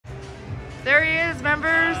There he is,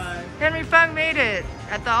 members. Hi. Henry Fung made it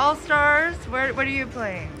at the All-Stars. What are you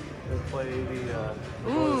playing? We play the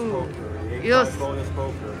Ooh. bonus poker, the You'll 8-5 bonus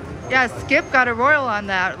poker. Yeah, Skip got a royal on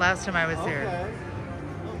that last time I was here. Okay.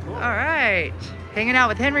 Oh, cool. All right. Hanging out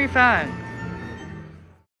with Henry Fung.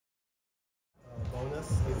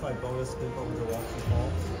 Bonus, 8-5 bonus, spin over the Watson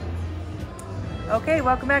Falls. Okay,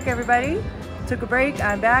 welcome back, everybody. Took a break.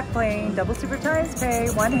 I'm back playing double super times pay,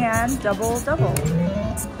 one hand, double, double.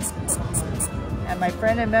 And my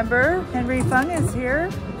friend and member, Henry Fung, is here.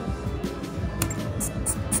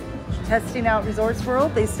 Testing out Resorts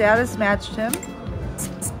World. They status matched him.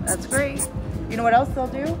 That's great. You know what else they'll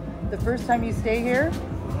do? The first time you stay here,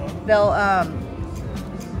 they'll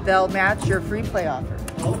match your free play offer.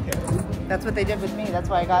 Okay. That's what they did with me. That's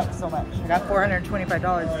why I got so much. I got $425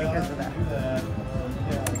 because of that.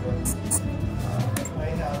 I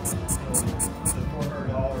have the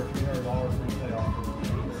 $400, $300 free play offer.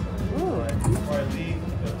 Ooh. Before I leave,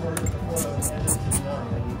 before the end of the night,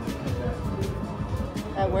 I need to come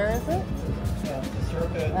back. Where is it?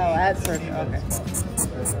 Circa. Oh, at Circa. Okay.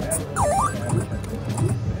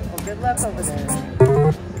 Well, good luck over there.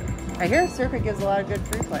 I hear Circa gives a lot of good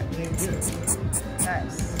free play. They do.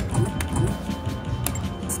 Nice.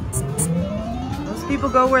 Most people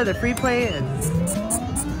go where the free play is. It's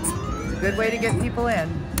a good way to get people in.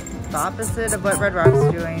 The opposite of what Red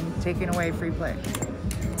Rock's doing, taking away free play.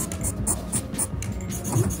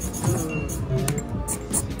 Ooh.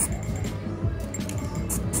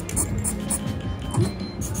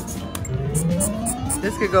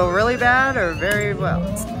 This could go really bad or very well.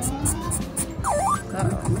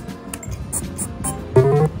 Uh-oh.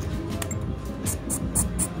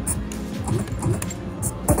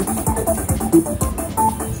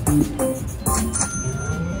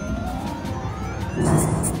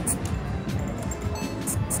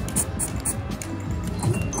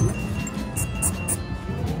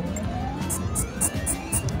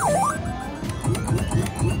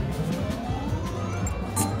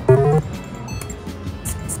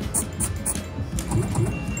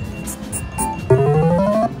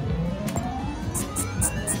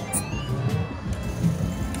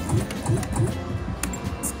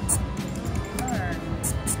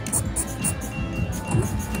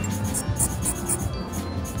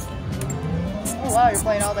 Oh wow, you're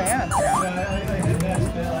playing all the hands.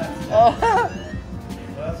 Oh.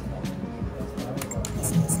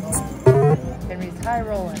 Henry's high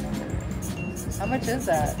rolling. How much is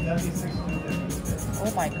that?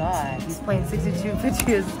 Oh my god, he's playing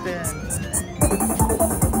 62.50 a spin.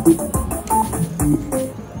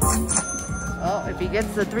 Oh, if he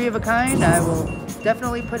gets the 3 of a kind, I will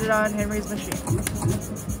definitely put it on Henry's machine.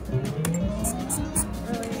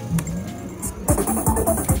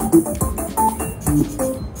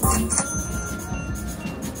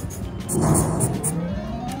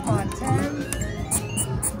 Come on, 10.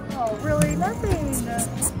 Oh, really? Nothing.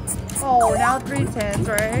 Oh, now 3 10s,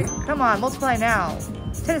 right? Come on, multiply now.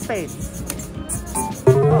 10 of spades.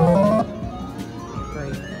 Oh.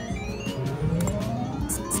 Great.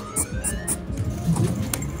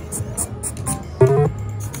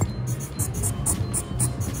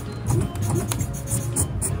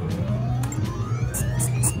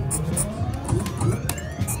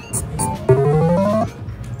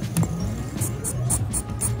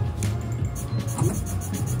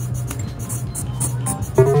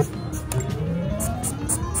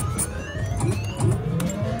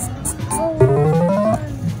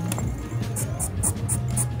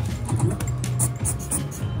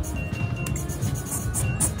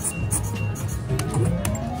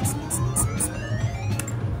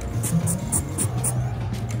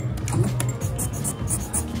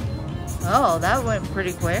 Oh, that went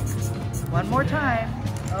pretty quick. One more time.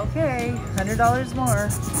 Okay, $100 more.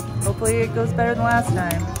 Hopefully it goes better than last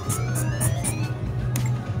time.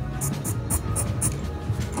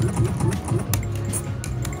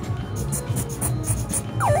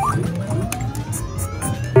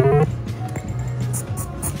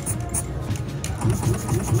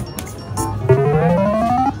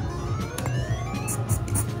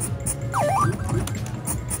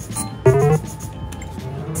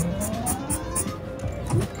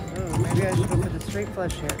 Maybe I should go for the straight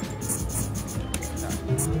flush here.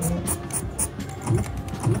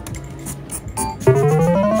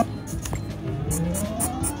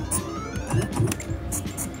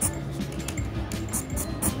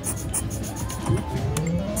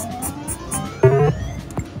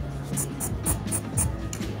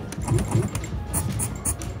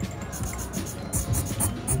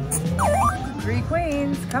 Three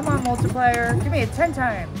queens. Come on, multiplier. Give me it 10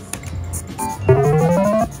 times.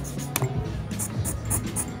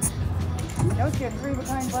 I was getting 3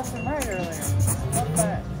 behind left and right earlier. Love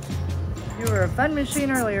that. You were a fun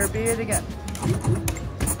machine earlier. Be it again.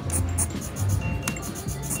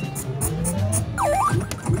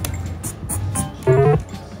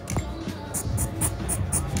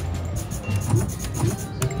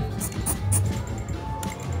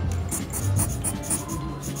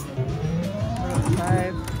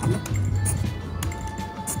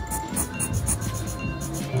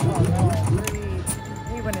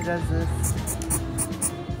 Does this.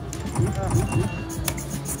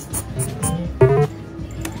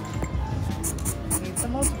 Need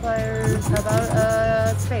some multipliers. How about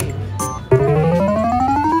a spade?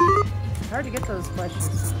 It's hard to get those questions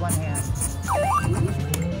with one hand.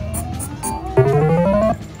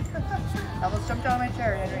 I almost jumped out of my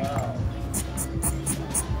chair, Henry.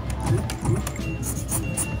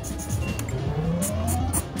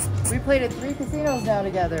 We played at 3 casinos now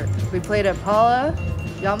together. We played at Paula,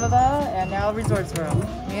 Yamava, and now Resorts World.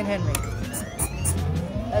 Me and Henry.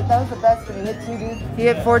 That was the best when he hit 2 deuces. He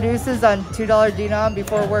hit 4 deuces on $2 denom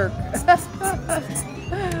before work.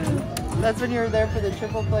 That's when you were there for the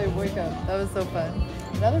triple play wake up. That was so fun.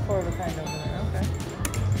 Another 4 of a kind over there. Okay.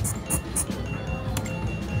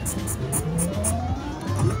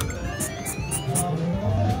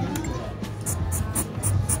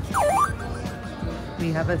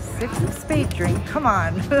 We have a 6 of spade drink. Come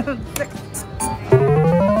on. 6.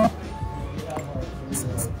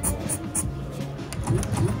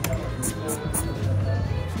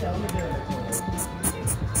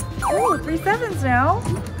 Oh, 3 sevens now.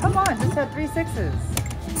 Come on, just have 3 sixes.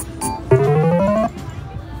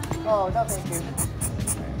 Oh, no thank you.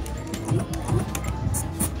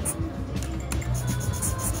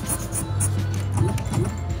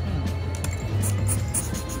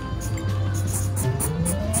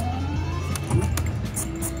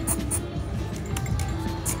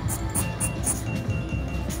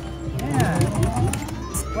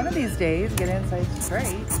 Yeah. One of these days, get inside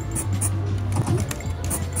straight.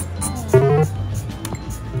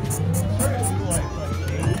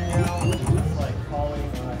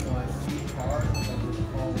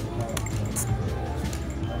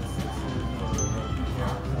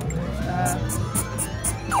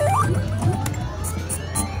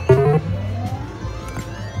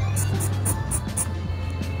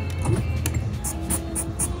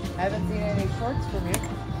 I haven't seen any shorts from you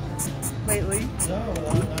lately. No,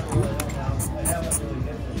 not really. I haven't really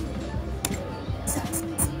hit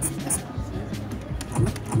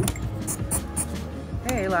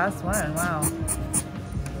it. Hey, last one. Wow.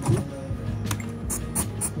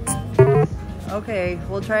 Okay,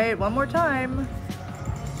 we'll try it one more time.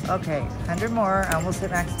 Okay, 100 more. I almost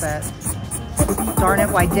hit max bet. Darn it,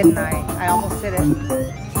 why didn't I? I almost hit it.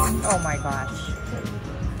 Oh my gosh.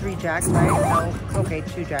 3 jacks, right? No. Okay,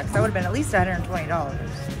 2 jacks. That would have been at least $120.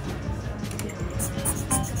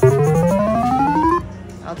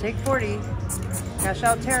 I'll take 40. Cash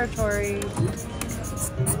out territory.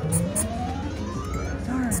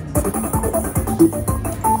 Darn.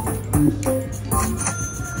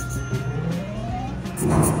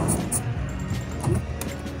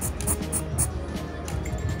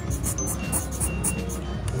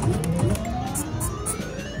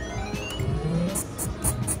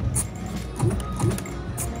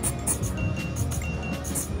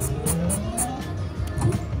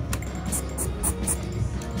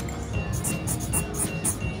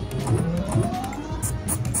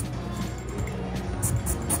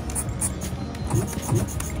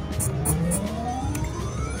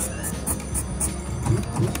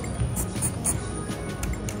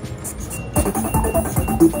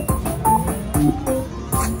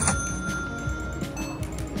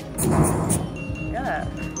 Yeah.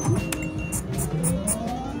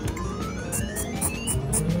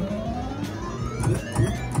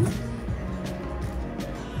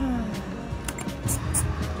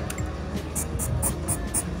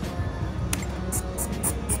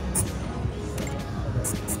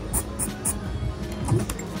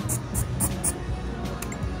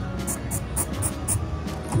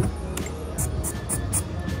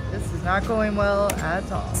 This is not going well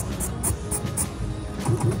at all.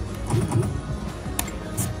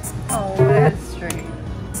 Oh, that's straight.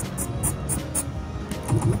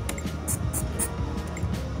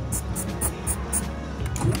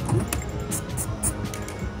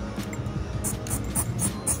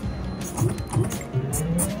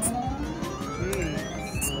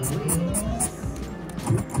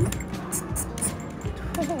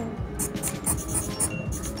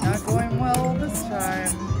 Not going well this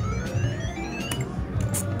time.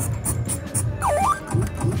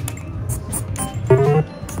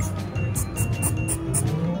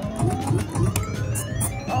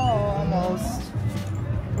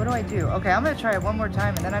 I do? Okay, I'm gonna try it one more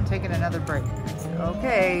time and then I'm taking another break.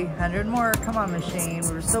 Okay, 100 more. Come on, machine.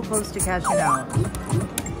 We're so close to cashing out.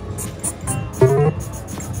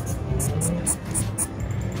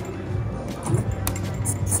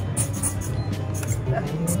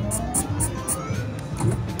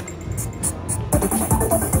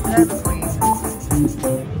 That's clean.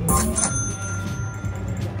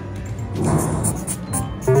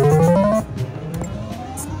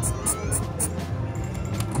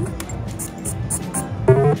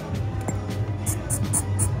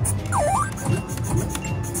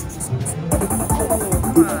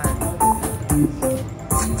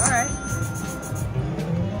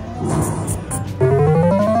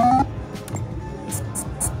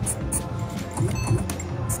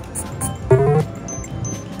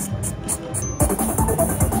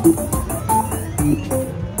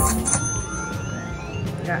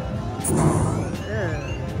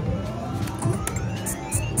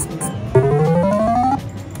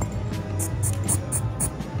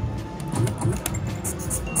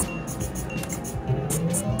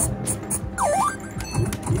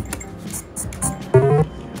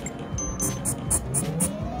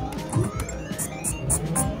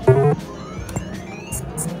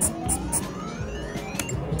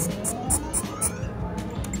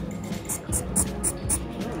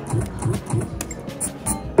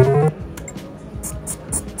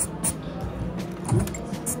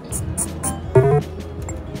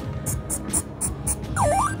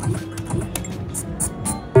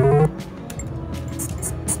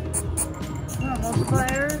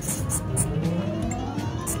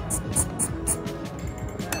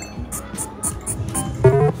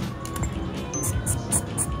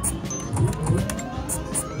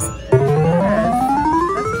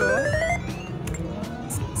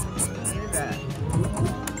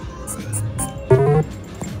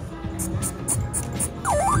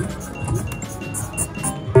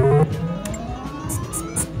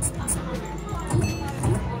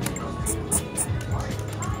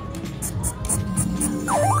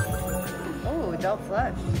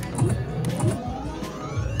 Flush.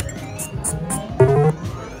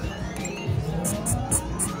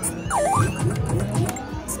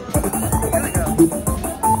 Here we go.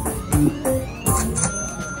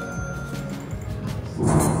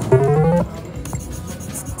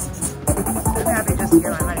 I'm happy just to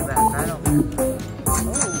get my money back. I don't care.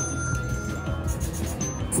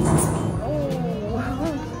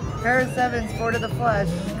 Oh. Pair of sevens, 4 to the flush.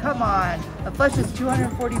 Come on. A flush is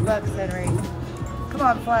 240 bucks, Henry. Come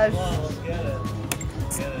on, flush. Come on, let's get it.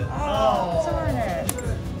 Get it. Oh, darn it.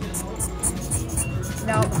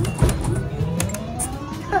 No.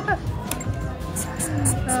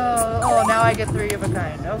 oh, now I get 3 of a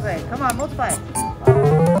kind. Okay, come on, multiply.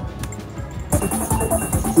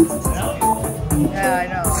 Yeah, I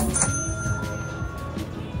know.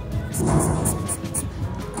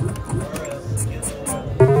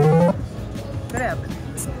 Could happen.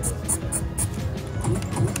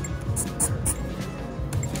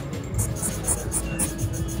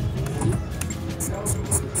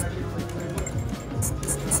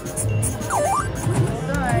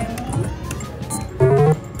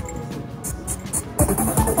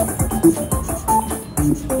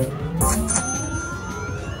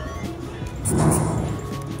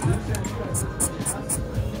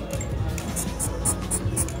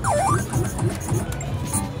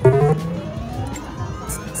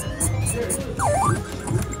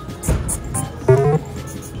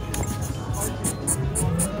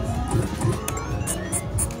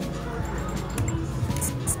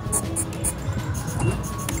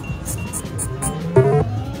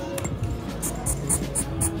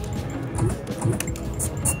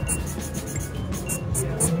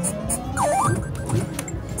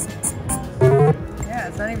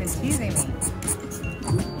 It's not even teasing me.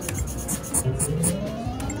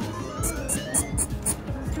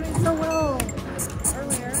 It's doing so well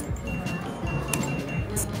earlier.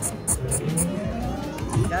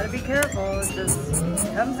 You gotta be careful, it just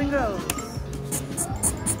comes and goes.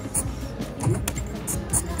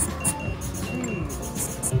 Jeez.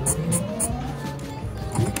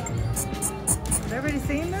 Has everybody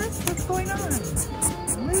seen this? What's going on?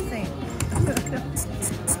 I'm losing.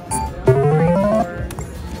 3, 4.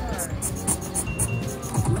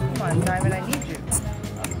 Come on, Simon, I need you.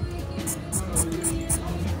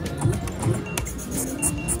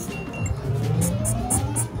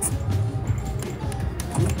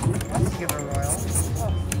 Let's give her a royal.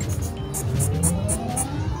 Oh.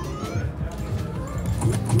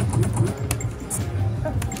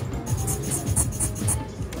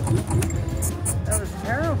 That was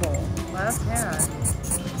terrible. Last hand.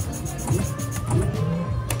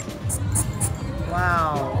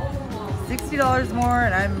 Wow. $60 more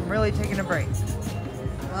and I'm really taking a break.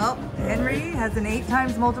 Well, Henry has an 8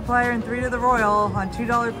 times multiplier and 3 to the royal on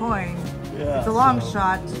 $2 coin. Yeah, it's a long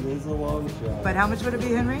shot. It is a long shot. But how much would it be,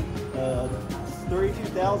 Henry?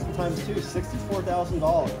 32,000 times 2,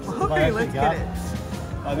 $64,000. Okay, let's get it.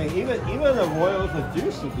 I mean, even a royal with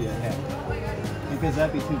deuce would be a hit. Because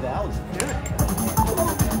that'd be 2,000. Do it.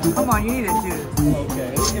 Come on, you need a deuce.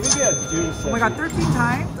 Okay, if we get a deuce. Oh my god, 13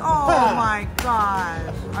 times? Oh my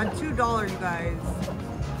gosh. On $2, you guys.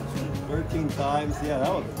 13 times, yeah, that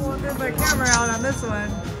was. Well, there's my camera out on this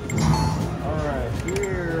one. Alright,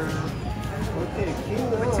 here. Okay, king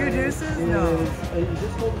with 2 deuces? Is, no. You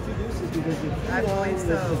just hold 2 deuces because the king I believe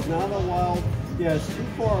so. is not a wild. Yeah, it's too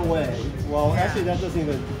far away. Well, yeah. actually, that doesn't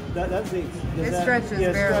even. That's the. It stretches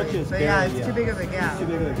barely. Stretches but barely, yeah, it's too big of a gap. It's too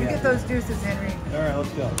big of a gap. You get those deuces, Henry. Alright,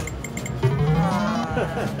 let's go.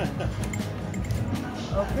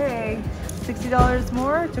 Okay, $60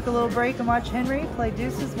 more. Took a little break and watched Henry play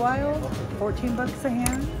deuces wild. 14 bucks a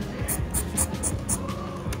hand.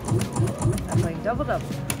 I'm playing double.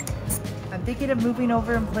 I'm thinking of moving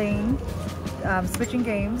over and playing, switching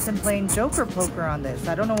games and playing Joker Poker on this.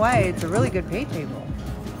 I don't know why. It's a really good pay table.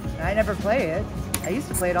 I never play it. I used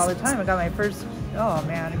to play it all the time. I got my first, oh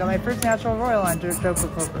man, I got my first natural royal on Joker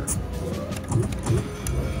Poker.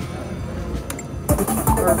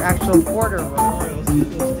 Or actual quarter royal.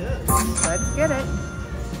 Let's get it.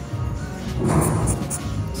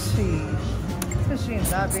 Jeez, this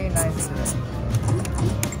machine's not being nice today.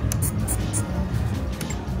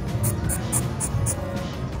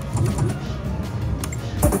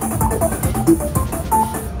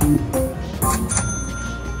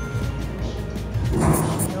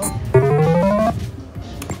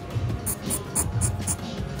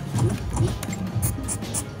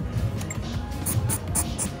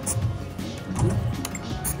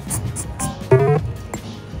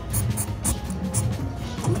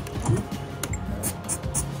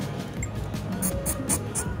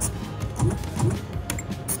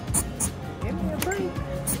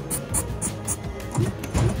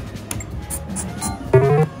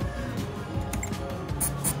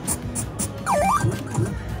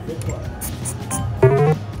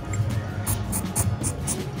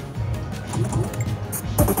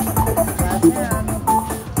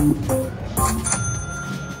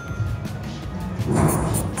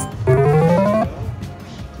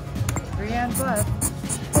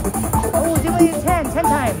 Oh, give me a 10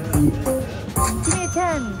 times. Give me a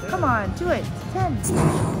 10. Come on, do it. 10.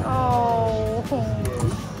 Oh.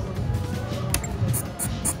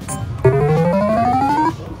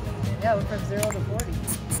 Yeah, went from 0 to 40.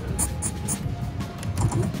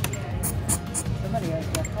 Somebody has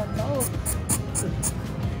got $10.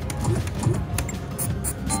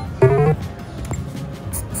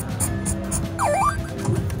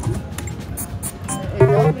 It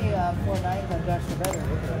told me 4 9s on Josh the Better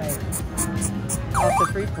when I off the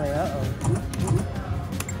free play. Uh-oh.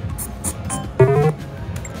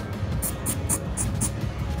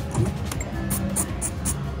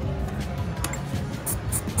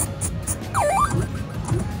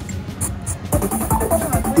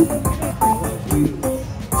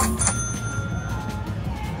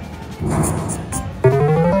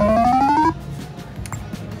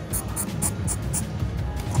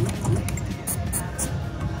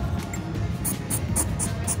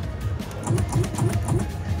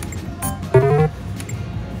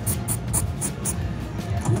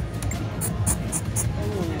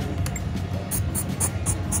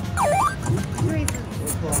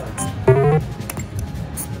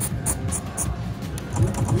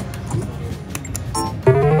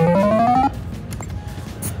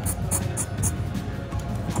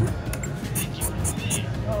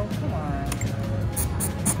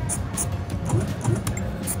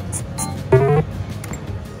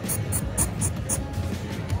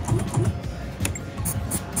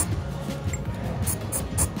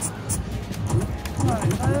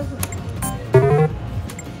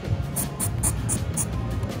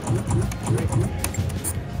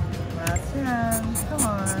 Last hand, come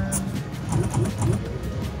on.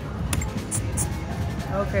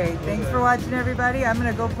 Okay, thanks for watching, everybody. I'm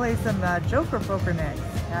gonna go play some Joker Poker next.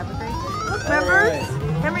 Have a great day. Look, members,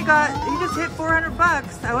 Henry he just hit 400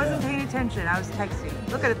 bucks. I wasn't paying attention. I was texting.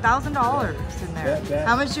 Look at $1,000 in there.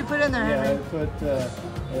 How much you put in there, Henry?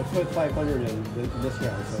 I put 500 in this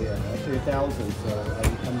round, so yeah, actually 1,000. So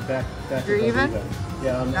I'm back. You're even?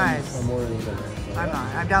 Yeah, I'm nice. I'm more than even. So, I'm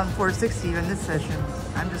not. I'm down 460 even this session.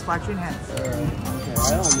 I'm just watching heads. All right. Okay. I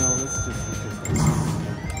don't know. Let's just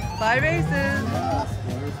 5 aces. Yeah,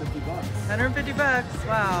 $150. 150 bucks.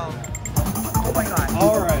 Wow. Oh my god.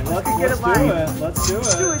 All right, let's get do it live. it. Let's do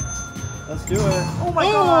Let's do it. it. Let's do it. Oh my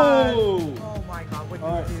god. Oh! Oh my god. What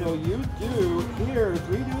All right, did you so do? you do here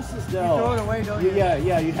 3 deuces down. You throw it away, don't you? Yeah,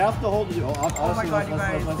 yeah. You have to hold it. Oh my God, you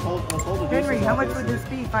guys. Let's hold the Henry, deuces how off much this. would this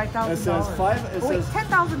be? $5,000. It says five. It says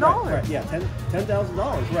 $10,000. Right, yeah,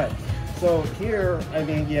 $10,000. Right. So here, I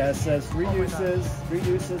mean, yeah, it says 3 deuces, 3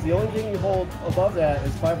 deuces. The only thing you hold above that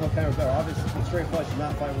is 5 kind of better. Obviously, the straight flush is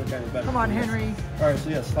not 5 kind of better. Come on, Henry. All right, so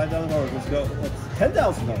yes, $5,000. Let's go. Let's $10,000.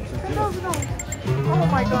 $10,000. Oh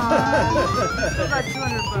my god. Still got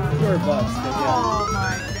 200 bucks. 200 bucks. But yeah. Oh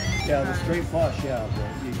my goodness. Yeah, the straight flush. Yeah, but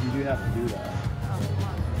you do have to do that.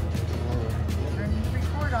 Turn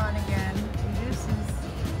record on again. 2 deuces.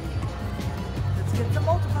 Let's get the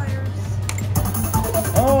multipliers.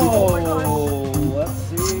 Oh, my gosh. let's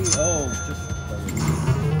see. Oh, just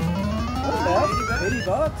not bad. 80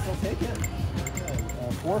 bucks. I'll take it.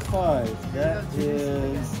 4-5.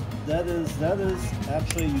 That is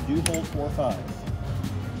actually, you do hold 4-5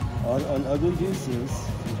 on ugly deuces.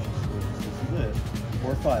 This is it.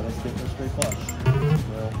 4-5. Let's get this straight flush.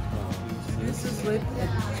 Well, Deuces lit at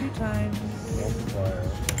 2 times. multiplier.